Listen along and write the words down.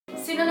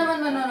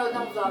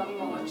ng vlog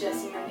mo,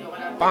 Jessy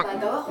Mendiola. Diba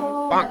daw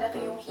ako,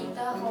 malaki yung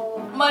kita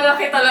ko.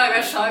 Malaki talaga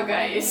siya,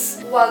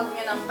 guys. Huwag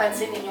nyo nang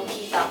pansinin yung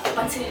kita ko.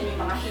 Pansinin yung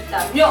mga hita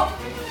nyo!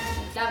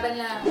 Laban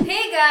lang.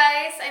 Hey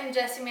guys! I'm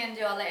Jessy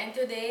Mendiola and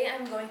today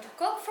I'm going to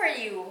cook for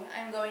you.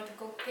 I'm going to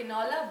cook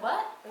tinola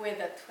but with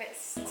a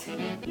twist.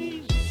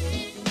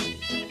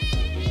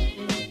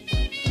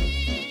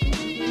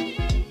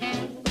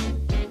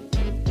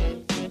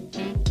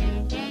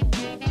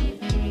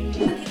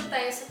 Nandito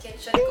tayo sa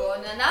kitchen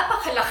ko na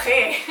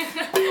napakalaki.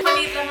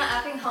 Maliit lang ang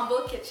aking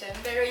humble kitchen.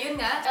 Pero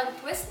yun nga, ang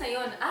twist na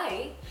yun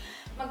ay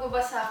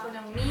magbabasa ako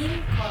ng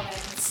mean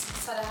comments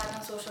sa lahat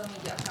ng social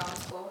media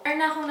accounts ko.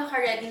 Meron na akong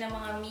naka-ready ng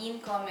mga mean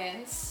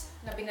comments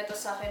na binato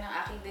sa akin ng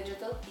aking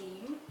digital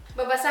team.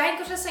 Babasahin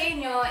ko siya sa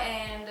inyo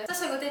and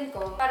sasagutin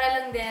ko para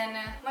lang din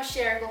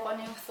ma-share ko kung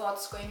ano yung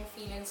thoughts ko, yung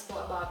feelings ko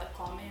about the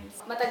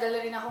comments. Matagal na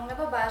rin akong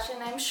nababash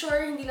and I'm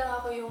sure hindi lang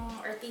ako yung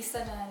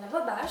artista na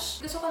nababash.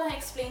 Gusto ko lang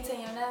explain sa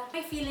inyo na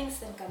may feelings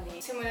din kami.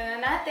 Simulan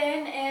na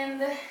natin and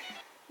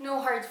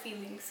no hard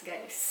feelings,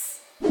 guys.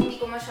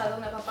 Hindi ko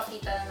masyadong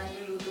napapakita na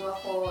nagluluto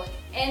ako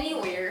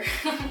anywhere.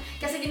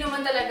 Kasi di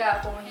naman talaga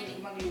ako mahilig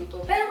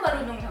magluto. Pero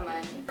marunong naman.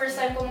 First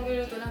time ko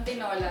magluluto ng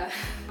tinola.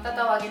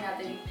 Tatawagin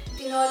natin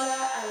tinola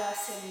a la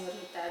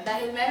Senorita.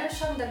 Dahil meron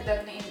siyang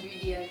dagdag na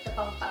ingredient na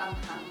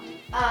pampaanghang.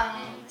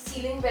 Ang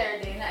siling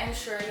verde na I'm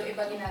sure yung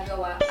iba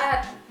ginagawa.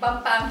 At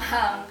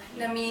pampaanghang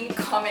na mean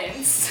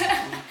comments.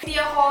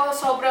 Hindi ako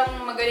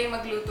sobrang magaling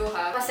magluto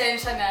ha.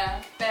 Pasensya na.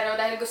 Pero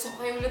dahil gusto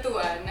ko yung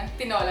lutuan ng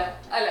tinola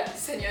a la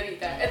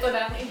Senorita. Ito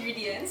na ang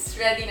ingredients.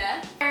 Ready na?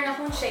 Meron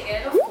akong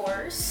chicken, of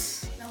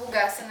course.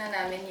 Nahugasan na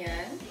namin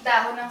yan.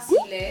 Dahon ng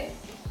sili.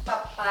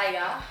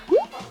 Papaya.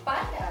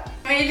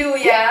 May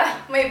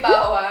luya, may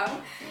bawang,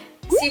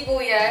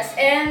 sibuyas,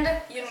 and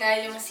yun nga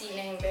yung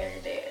siling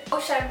verde. So,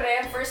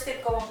 syempre, first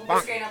tip ko,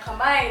 magbukas kayo ng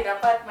kamay.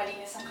 Dapat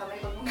malinis ang kamay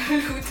pag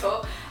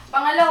magluluto.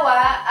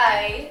 Pangalawa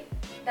ay,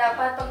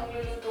 dapat pag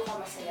magluluto ka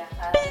masaya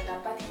ka.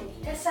 Dapat hindi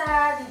ka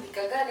sad, hindi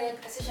ka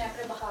galit. Kasi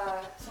syempre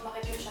baka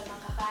sumakit yung siya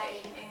ng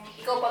kakain. And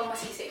ikaw pang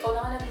masisi. Ikaw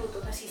na nga nagluto,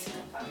 nasisi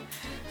ka pa.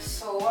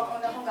 So, ang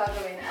una kong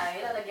gagawin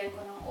ay, lalagyan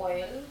ko ng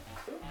oil.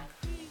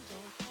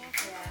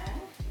 Ayan.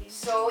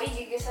 So,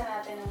 igigisa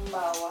natin ng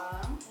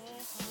bawang,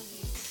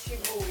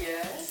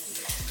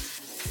 sibuyas.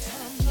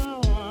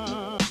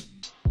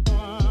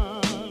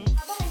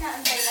 Habang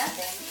inaantay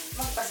natin,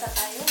 magpasa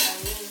tayo ng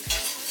mint.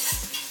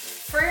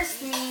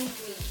 First mint.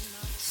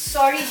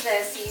 Sorry,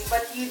 Jessy,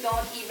 but you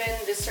don't even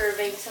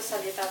deserving sa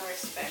salitang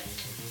respect.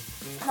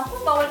 Naku,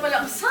 bawal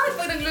pala ang sad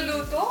pag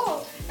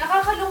nagluluto.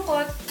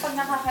 Nakakalungkot pag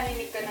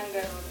nakakarinig ka ng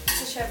gano'n.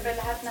 Kasi syempre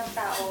lahat ng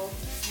tao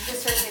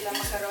deserve nila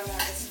magkaroon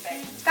ng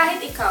respect.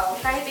 Kahit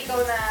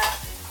ikaw na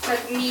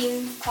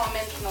nag-mean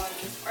comment nun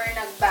or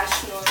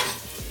nag-bash nun,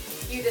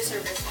 you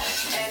deserve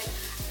respect. And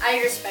I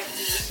respect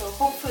you. So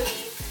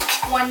hopefully,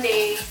 one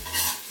day,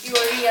 you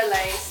will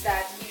realize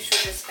that you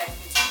should respect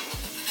me.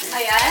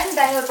 Ayan,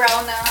 dahil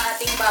brown na ang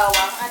ating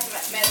bawang at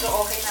medyo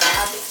okay na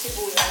ang ating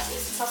sibuyas,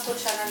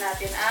 isasutsa na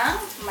natin ang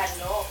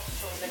manok.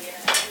 So, lagyan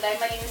na natin. Dahil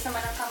malinis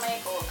naman ang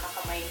kamay ko,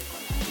 kakamayin ko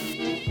na.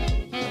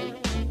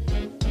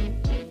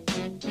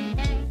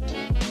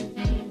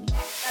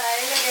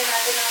 Dahil lagyan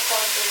natin ng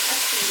konting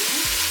asin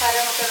para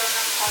magkaroon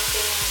ng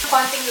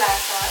konting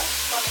lasa,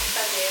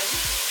 paminta din.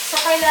 So,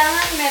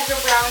 kailangan medyo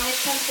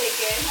brownish yung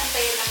chicken.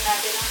 Antayin lang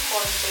natin ng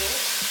konti.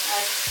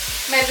 At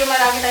medyo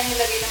marami tayong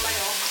nilagay ng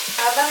manok.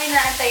 Habang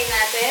inaantay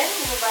natin,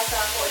 mababasa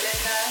ako ulit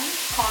ng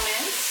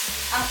comments.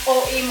 Ang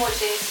OA mo,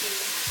 Jessy.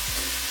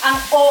 Ang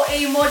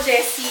OA mo,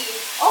 Jessy.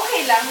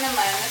 Okay lang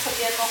naman,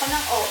 nasabihan mo ko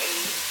ng OA.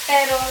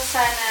 Pero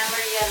sana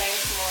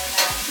ma-realize mo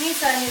na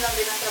minsan yun lang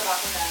din ang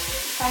trabaho namin.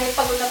 Kahit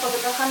pagod na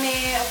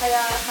kami, o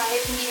kaya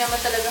kahit hindi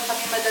naman talaga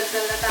kami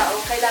madaldal na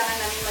tao, kailangan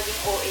namin maging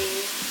OA.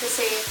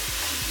 Kasi,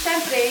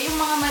 syempre, yung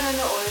mga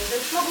manonood,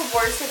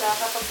 mabubore sila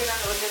kapag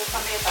pinanood nila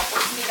kami tapos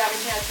hindi namin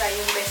sinatry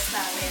yung best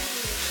namin.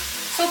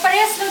 So,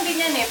 parehas lang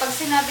din yan eh. Pag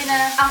sinabi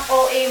na ang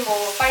OA mo,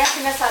 parang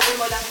sinasabi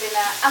mo lang din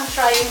na ang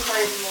trying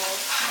hard mo.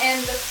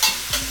 And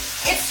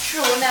it's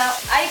true na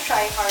I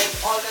try hard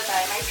all the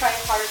time. I try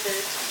harder.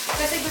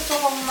 Kasi gusto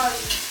kong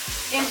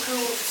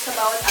mag-improve sa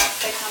bawat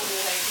aspect ng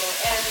buhay ko.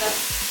 And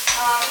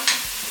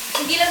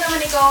hindi lang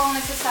naman ikaw ang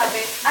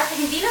nagsasabi. At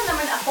hindi lang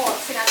naman ako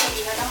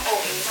sinasabihan ng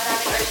OA.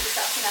 Maraming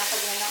artista ang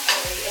sinasabihan ng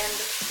OA. And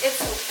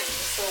it's okay.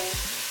 So,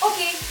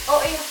 okay.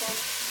 OA ako.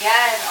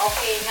 Yan,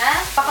 okay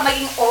na. Baka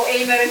maging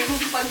OA na rin yung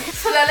pag...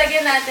 So,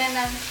 lalagyan natin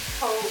ng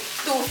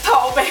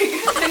tubig.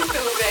 ng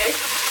tubig.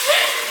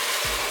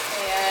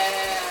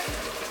 Ayan.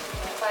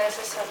 Para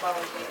sa sabaw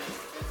din.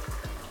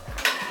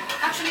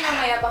 Actually,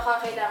 mamaya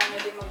baka kailangan nyo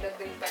din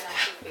magdagdag pa ng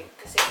tubig.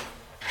 Kasi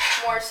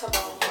more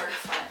sabaw, more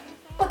fun.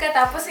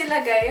 Pagkatapos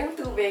ilagay yung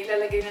tubig,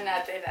 lalagay na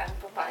natin ang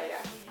papaya.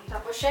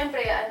 Tapos,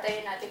 syempre,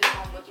 aantayin natin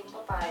lumambot yung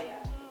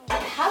papaya. At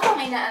habang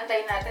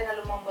inaantay natin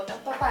na lumambot ang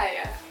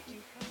papaya,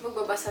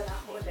 magbabasa na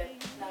ako ulit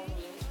ng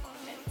mean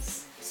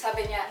comments.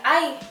 Sabi niya,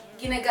 ay,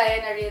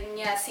 ginagaya na rin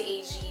niya si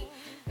AG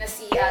na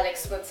si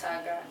Alex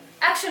Gonzaga.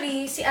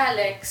 Actually, si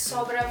Alex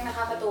sobrang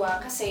nakakatuwa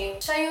kasi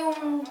siya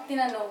yung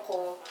tinanong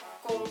ko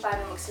kung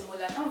paano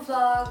magsimula ng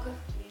vlog,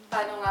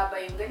 paano nga ba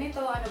yung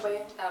ganito, ano ba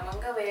yung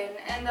tamang gawin,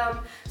 and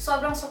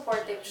sobrang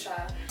supportive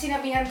siya.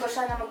 Sinabihan ko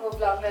siya na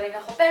mag-vlog na rin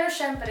ako, pero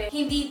syempre,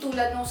 hindi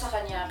tulad nung sa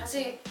kanya,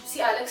 kasi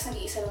si Alex,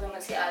 nag-iisa lang naman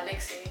si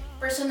Alex eh.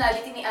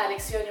 Personality ni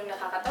Alex yun, yung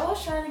nakakatawa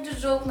siya,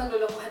 nagjo-joke,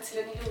 naglulukuhan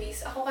sila ni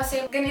Luis. Ako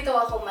kasi, ganito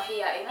ako,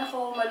 mahiyain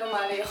ako,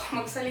 malumalay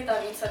ako magsalita,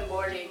 minsan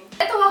boring.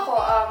 Ito ako,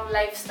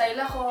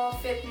 lifestyle ako,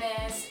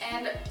 fitness,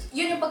 and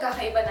yun yung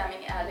pagkakaiba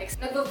namin ni Alex.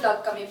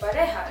 Nag-vlog kami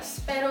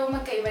parehas, pero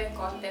magkaiba yung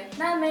content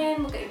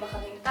namin, magkaiba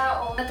kaming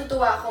tao.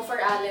 Natutuwa ako for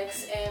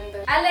Alex,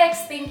 and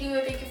Alex, thank you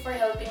for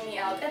helping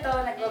me out. Ito,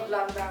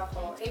 nag-vlog na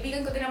ako.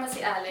 Kaibigan ko din naman si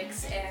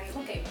Alex, and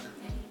magkaiba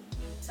kami.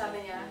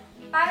 Sabi niya,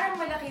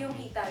 parang malaki yung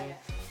kita niya.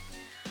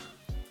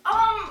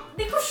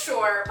 Di ko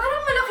sure.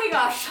 Parang malaki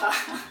nga siya.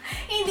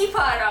 Hindi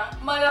parang,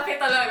 malaki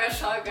talaga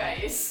siya,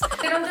 guys.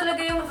 Pero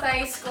talaga yung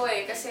thighs ko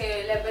eh,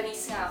 kasi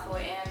Lebanese nga ako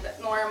and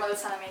normal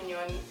sa amin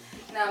yun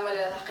na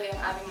malalaki ang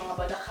aming mga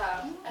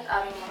balakang at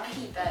aming mga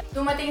hita.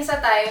 Dumating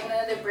sa time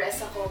na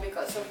na-depress ako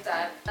because of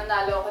that.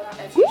 Nanalo ako ng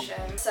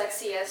edition,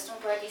 Sexiest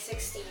noong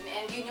 2016,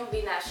 and yun yung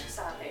binash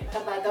sa akin.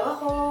 Taba daw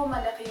ako,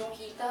 malaki yung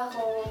hita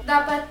ko.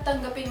 Dapat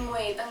tanggapin mo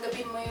eh,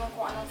 tanggapin mo yung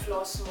kung anong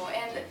flaws mo.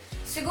 And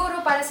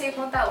siguro para sa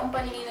ibang taong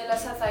paningin nila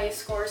sa thigh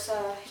score sa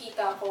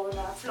hita ko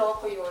na flaw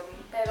ko yun.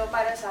 Pero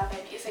para sa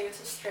akin, isa yun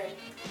sa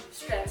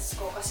strengths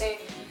ko. Kasi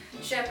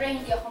syempre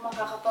hindi ako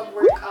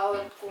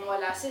makakapag-workout kung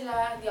wala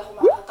sila, hindi ako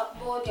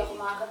makakatakbo, hindi ako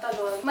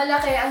makakatalon.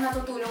 Malaki ang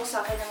natutulong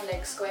sa akin ng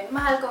legs ko and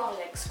mahal ko ang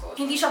legs ko.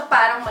 Hindi siya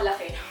parang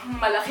malaki.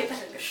 Malaki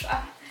talaga siya.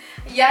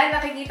 Yan,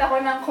 nakikita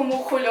ko ng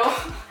kumukulo.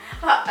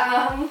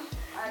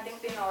 Ating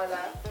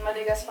tinola.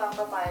 Matigas pa ang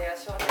papaya,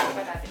 so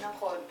nagpa natin ng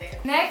konti.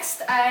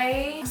 Next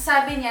ay,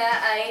 sabi niya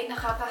ay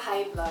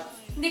nakaka-high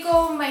blood. Hindi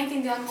ko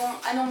maintindihan kung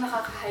anong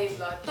nakaka-high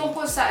blood.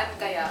 Tungkol saan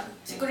kaya.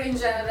 Siguro in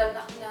general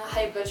na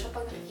high blood siya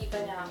pag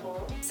nakikita niya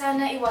ako.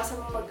 Sana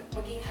iwasan mo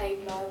maging high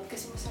blood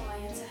kasi masama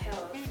yan sa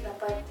health.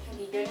 Dapat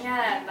hindi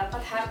ganyan.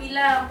 Dapat happy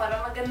lang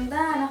para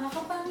maganda.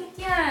 Nakakapangit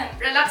yan.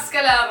 Relax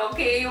ka lang,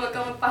 okay? Huwag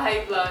kang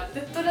magpa-high blood.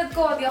 Tulad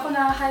ko, di ako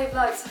naka-high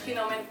blood sa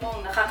kinoment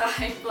mong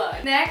nakaka-high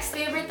blood. Next,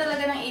 favorite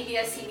talaga ng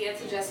ABS-CBN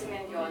si Jessy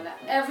Mendiola.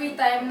 Every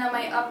time na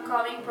may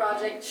upcoming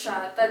project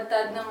siya,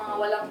 tad-tad ng mga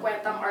walang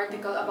kwentang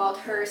article about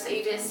her sa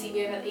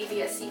ABS-CBN at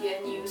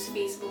ABS-CBN News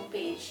Facebook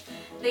page.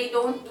 They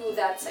don't do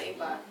that sa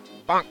iba.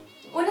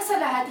 Una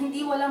sa lahat,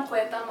 hindi walang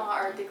kwentang mga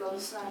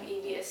articles ng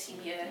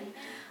ABS-CBN.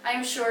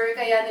 I'm sure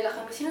kaya nila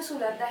kami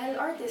sinusulat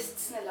dahil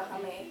artists nila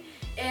kami.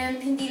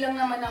 And hindi lang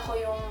naman ako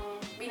yung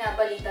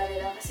binabalita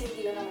nila kasi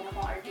hindi lang naman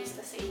akong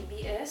artista sa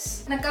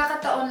ABS.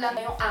 Nagkakataon lang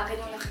yung akin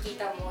yung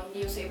nakikita mo,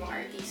 hindi yung sa ibang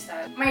artista.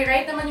 May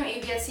right naman yung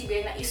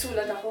ABS-CBN na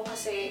isulat ako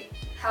kasi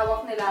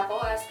hawak nila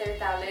ako as their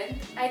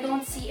talent. I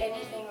don't see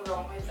anything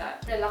wrong with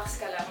that.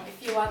 Relax ka lang. If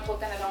you want, huwag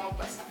ka na lang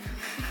magbasa.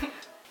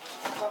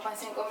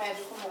 Papansin ko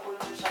medyo kumukulo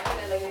na siya.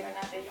 Ilalagay na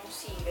natin yung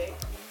sili.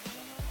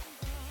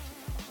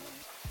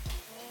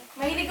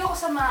 Mahilig ako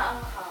sa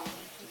maanghang.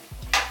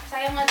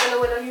 Sayang nga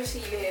dalawa lang yung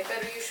sili,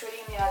 pero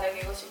usually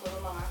nilalagay ko siguro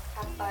mga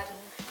apat.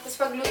 Tapos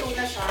pag luto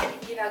na siya,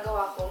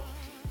 ginagawa ko,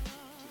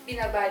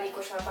 binabali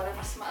ko siya para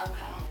mas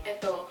maanghang.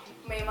 Ito,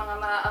 may mga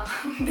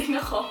maanghang din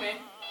na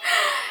comment.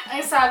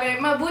 Ang sabi,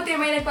 mabuti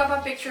may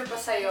nagpapapicture pa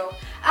sa'yo.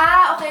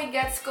 Okay,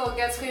 gets ko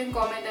yung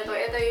comment na to.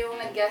 Ito yung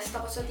nag-guest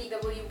ako sa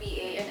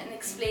TWBA and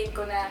explain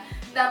ko na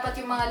dapat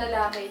yung mga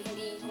lalaki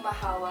hindi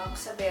humahawak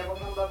sa bewang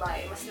ng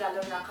babae, mas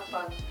lalo na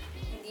kapag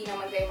hindi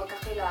naman kayo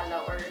magkakilala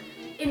or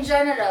in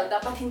general,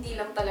 dapat hindi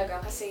lang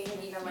talaga kasi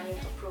hindi naman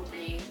yung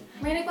appropriate.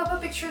 May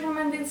nagpapapicture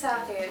naman din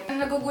sa akin.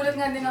 Nagugulat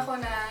nga din ako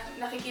na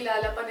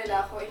nakikilala pa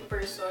nila ako in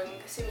person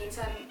kasi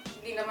minsan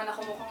hindi naman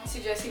ako mukhang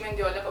si Jessy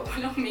Mendiola pag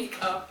walang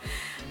makeup.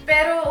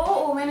 Pero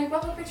oo, may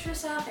nagpapapicture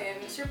sa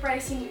akin,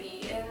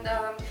 surprisingly. And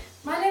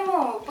malay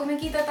mo, pag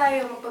nakita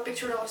tayo,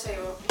 magpapicture ako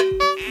sa'yo.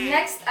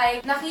 Next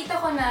ay, nakita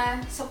ko na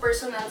sa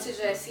personal si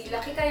Jessy,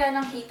 laki kaya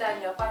ng hita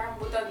niya, parang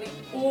butanding.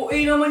 Oo,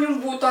 naman yung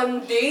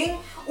butanding.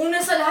 Una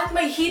sa lahat,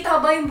 may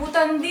hita ba yung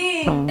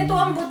butanding? Ito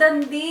ang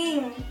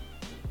butanding.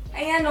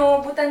 Ayan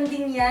o,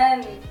 butanding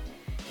yan.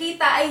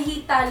 Hita ay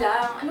hita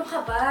lang. Ano ka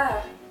ba?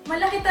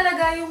 Malaki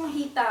talaga yung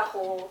hita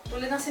ko.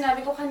 Tulad ng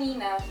sinabi ko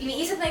kanina,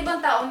 iniisip na ibang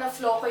tao na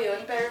flaw ko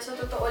yun, pero sa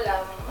totoo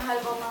lang, mahal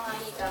ko mga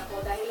hita ko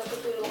dahil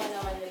natutulungan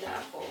naman nila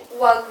ako.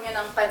 Huwag nyo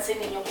nang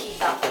pansinin yung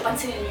hita ko,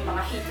 pansinin yung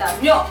mga hita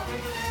nyo!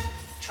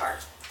 Char.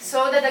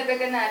 So,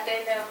 dadagdagan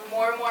natin ng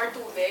more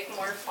tubig,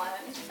 more fun.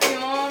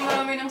 Ayun,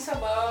 marami ng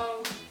sabaw.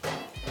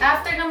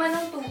 After naman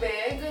ng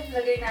tubig,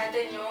 lagay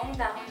natin yung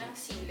dahon ng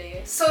sili.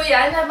 So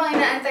yan, habang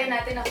inaantay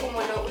natin na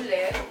kumulo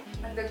ulit,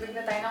 nagdagdag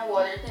na tayo ng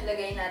water at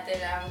nilagay natin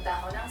ang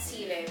dahon ng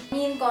sili.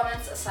 Mean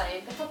comments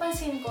aside,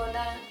 napapansin ko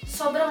na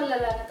sobrang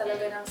lala na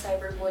talaga ng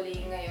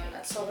cyberbullying ngayon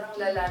at sobrang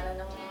lala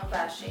na ng mga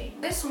bashing.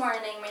 This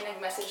morning, may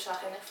nag-message sa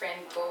akin na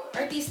friend ko.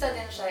 Artista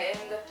din siya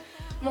and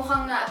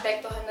mukhang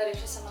naapektuhan na rin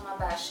siya sa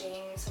mga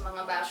bashing, sa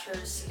mga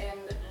bashers.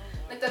 And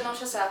Nagtanong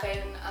siya sa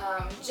akin,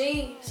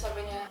 Jay,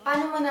 sabi niya,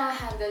 paano mo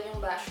na-handle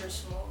yung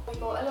bashers mo? Sabi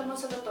ko, alam mo,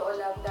 sa totoo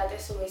lang,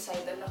 dati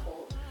suicidal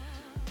ako.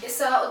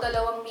 Isa o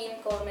dalawang mean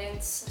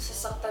comments,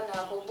 nasasaktan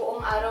na ako.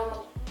 Buong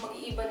araw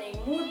mag-iiba na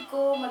yung mood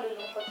ko,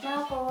 malulungkot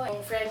na ako.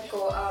 Yung friend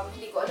ko,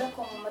 hindi ko alam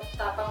kung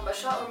matapang ba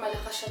siya or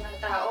malakas siya ng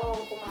tao,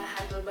 kung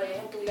ma-handle ba niya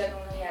yung tulad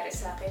nung nangyari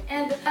sa akin.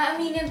 And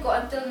aaminin ko,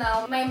 until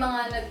now, may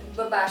mga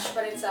nagbabash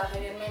pa rin sa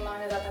akin and may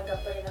mga natatanggap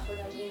pa rin ako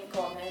ng mean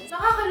comments.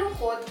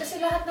 Nakakalungkot kasi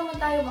lahat naman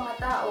tayo mga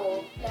tao,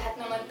 lahat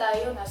naman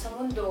tayo nasa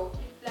mundo,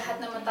 lahat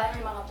naman tayo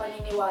may mga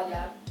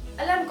paniniwala.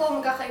 Alam ko,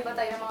 magkakaiba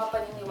tayo ng mga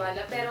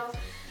paniniwala, pero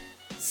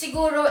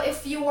siguro,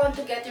 if you want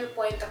to get your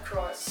point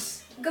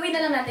across, gawin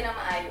na lang natin ang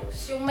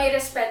maayos. Yung may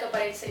respeto pa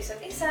rin sa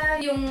isa't isa,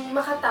 yung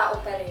makatao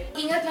pa rin.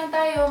 Ingat lang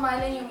tayo,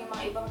 malay yung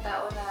mga ibang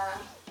tao na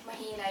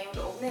mahina yung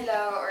loob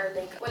nila or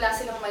like wala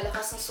silang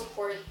malakas na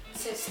support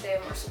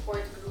system or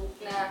support group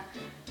na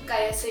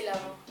kaya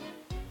silang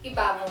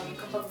ibangon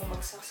kapag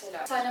bumagsak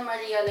sila. Sana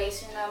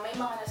ma-realize nyo na may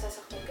mga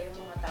nasasaktan kayong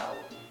mga tao.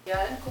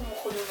 Yan,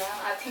 kumukulo na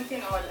ang ating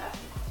tinola.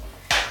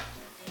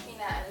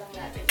 Hinaan lang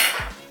natin.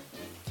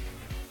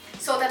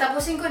 So,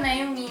 tatapusin ko na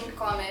yung mean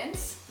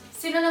comments.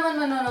 Sino naman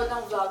manonood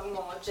ng vlog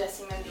mo,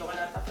 Jessy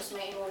Mendiola, tapos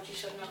may emoji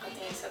siya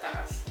nakatingin sa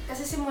taas?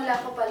 Kasi simula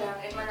ko pa lang,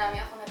 and marami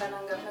akong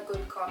natanggap na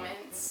good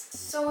comments.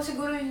 So,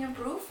 siguro yun yung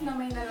proof na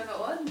may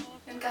nanonood.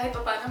 And kahit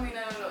pa paano may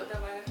nanonood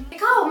naman.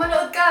 Ikaw,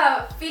 manood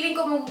ka! Feeling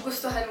ko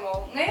magugustuhan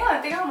mo.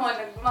 Ngayon, tingnan mo,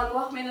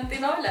 nagmagawa kami ng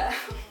tinola.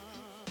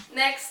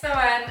 Next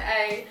naman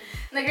ay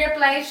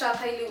nag-reply siya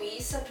kay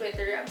Luis sa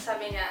Twitter. Ang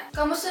sabi niya,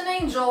 kamusta na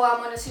yung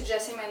jowa mo na si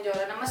Jessy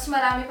Mendiola na mas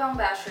marami pang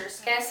bashers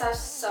kesa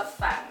sa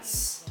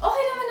fans?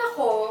 Okay naman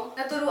ako.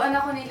 Naturuan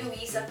ako ni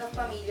Luis at ng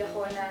pamilya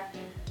ko na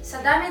sa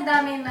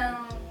dami-dami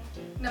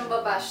ng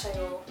babash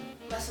sa'yo,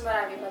 mas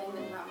marami pa rin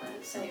nagmamahal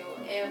sa'yo.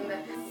 And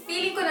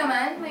feeling ko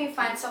naman, may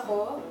fans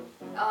ako.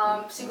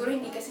 Siguro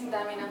hindi kasing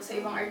dami ng sa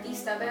ibang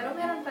artista, pero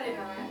meron pa rin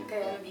naman,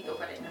 kaya nandito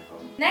pa rin ako.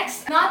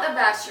 Next, not a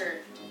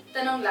basher.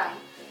 Tanong lang.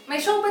 May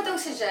show ba itong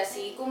si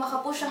Jessy? Kung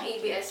makapush ang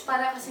ABS,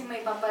 para kasi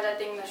may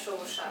paparating na show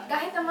siya.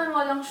 Kahit naman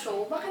walang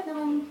show, bakit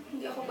naman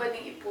hindi ako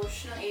pwedeng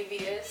i-push ng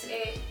ABS?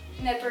 Eh,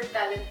 network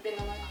talent din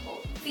naman ako.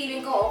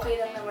 Feeling ko okay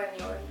lang naman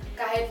yun.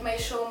 Kahit may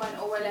show man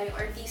o wala yung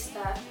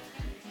artista,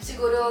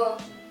 siguro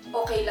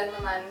okay lang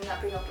naman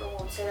na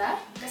pinapromote sila.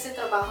 Kasi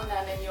trabaho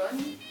namin yun,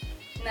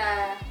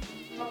 na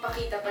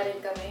mapakita pa rin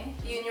kami.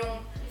 Yun yung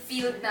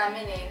field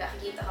namin eh.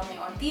 Nakikita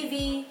kami on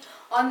TV,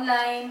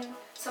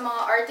 online, sa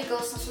mga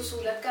articles na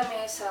susulat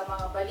kami, sa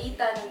mga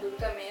balita, nandun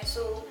kami.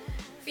 So,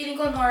 feeling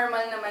ko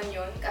normal naman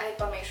yun, kahit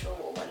pa may show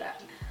o wala.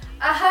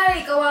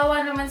 Ahay!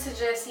 Kawawa naman si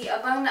Jessy.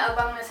 Abang na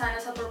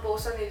sana sa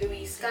proposal ni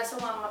Luis. Kaso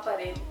nga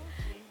pa rin.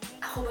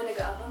 Ako ba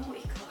nag-aabang o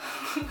ikaw?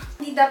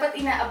 Hindi dapat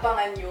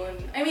inaabangan yun.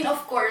 I mean,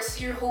 of course,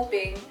 you're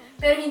hoping,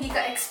 pero hindi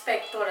ka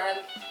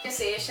expectorant.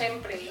 Kasi,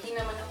 syempre, hindi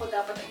naman ako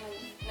dapat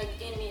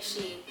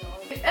nag-initiate,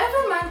 no? If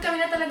ever man kami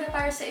na talaga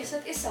para sa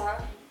isa't isa,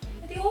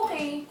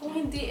 okay. Kung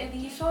hindi,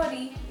 edi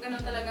sorry.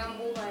 Ganun talaga ang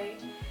buhay.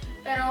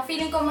 Pero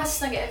feeling ko mas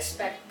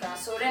nag-expect ka.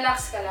 So,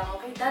 relax ka lang,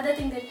 okay?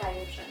 Dadating din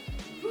tayo dyan.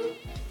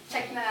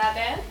 Check na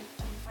natin.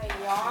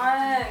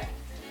 Ayan.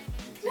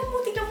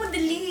 Lambuti ka mo,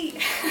 dali.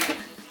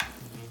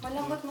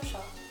 Malambot mo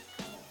siya.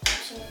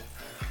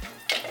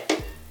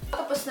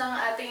 Tapos na ang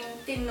ating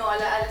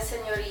tinola ala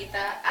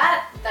Senorita.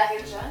 At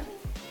dahil dyan,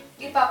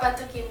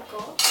 ipapatukin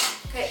ko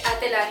kay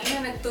Ate Lani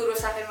na nagturo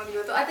sa akin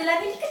magluto. Ate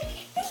Lani,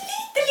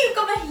 dali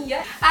ka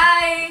mahiya.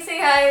 Hi! Say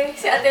hi!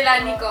 Si Ate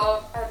Lani ko.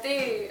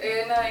 Ate,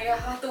 ayun na,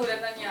 ikakatulan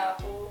na niya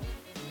ako.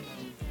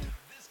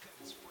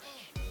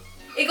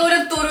 Ikaw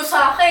nagturo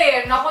sa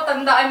akin. Naku,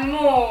 tandaan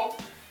mo.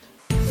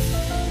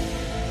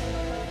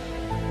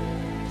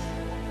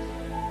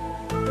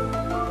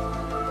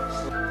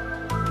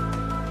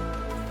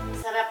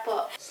 Sarap po.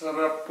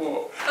 Sarap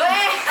po.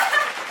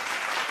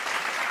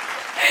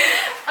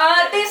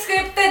 Ate,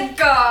 scripted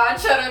ka!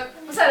 Charot.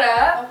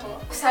 Masarap?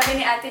 Opo. Sabi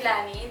ni Ate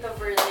Lani, the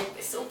verdict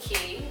is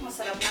okay.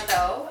 Masarap na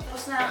daw.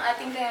 Tapos na ang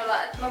ating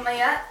tinola at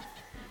mamaya,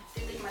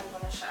 titikman ko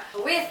na siya.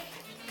 With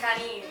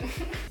kanin.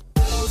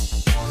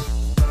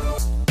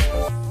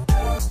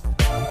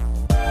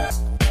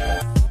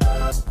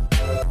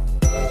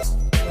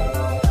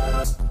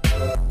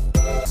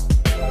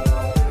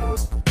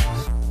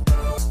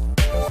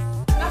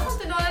 Nakang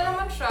tinola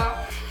naman siya.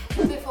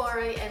 Before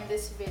I end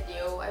this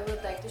video, I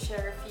would like to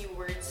share a few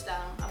words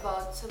lang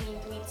about sa mean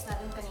tweets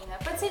natin kanina.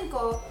 Pansin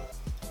ko,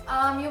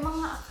 yung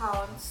mga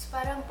accounts,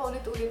 parang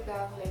paulit-ulit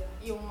lang, like,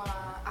 yung mga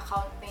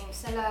account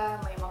names nila,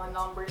 may mga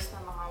numbers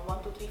na mga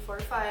 1, 2,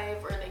 3, 4,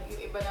 5, or like,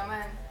 yung iba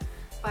naman,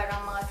 parang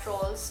mga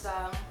trolls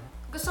lang.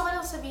 Gusto ko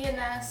lang sabihin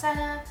na,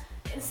 sana,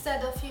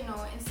 instead of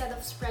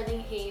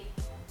spreading hate,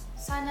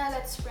 sana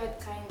let's spread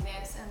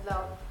kindness and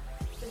love.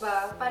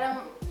 Diba?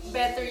 Parang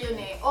better yun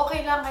eh.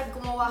 Okay lang kahit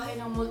gumawa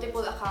kayo ng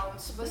multiple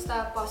accounts,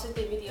 basta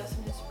positivity ang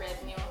sinispread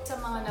nyo. Sa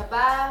mga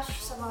nabash,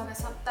 sa mga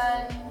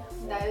nasaktan,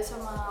 dahil sa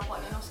mga kung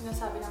ano-anong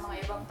sinasabi ng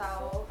mga ibang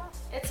tao,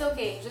 it's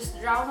okay. Just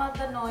drown out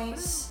the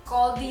noise.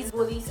 Call these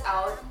bullies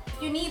out.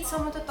 If you need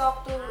someone to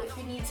talk to, if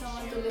you need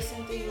someone to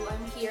listen to you,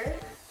 I'm here.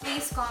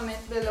 please comment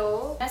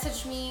below.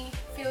 Message me,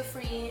 feel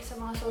free sa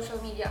mga social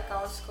media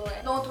accounts ko.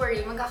 And don't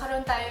worry,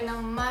 magkakaroon tayo ng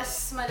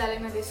mas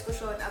malalim na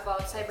diskusyon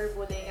about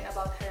cyberbullying and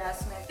about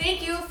harassment.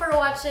 Thank you for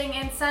watching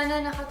and sana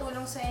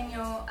nakatulong sa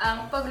inyo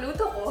ang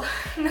pagluto ko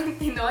ng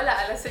tinola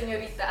ala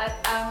Senorita at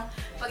ang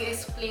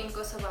pag-explain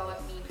ko sa bawat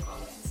mean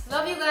comments.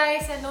 Love you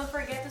guys and don't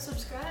forget to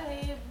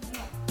subscribe!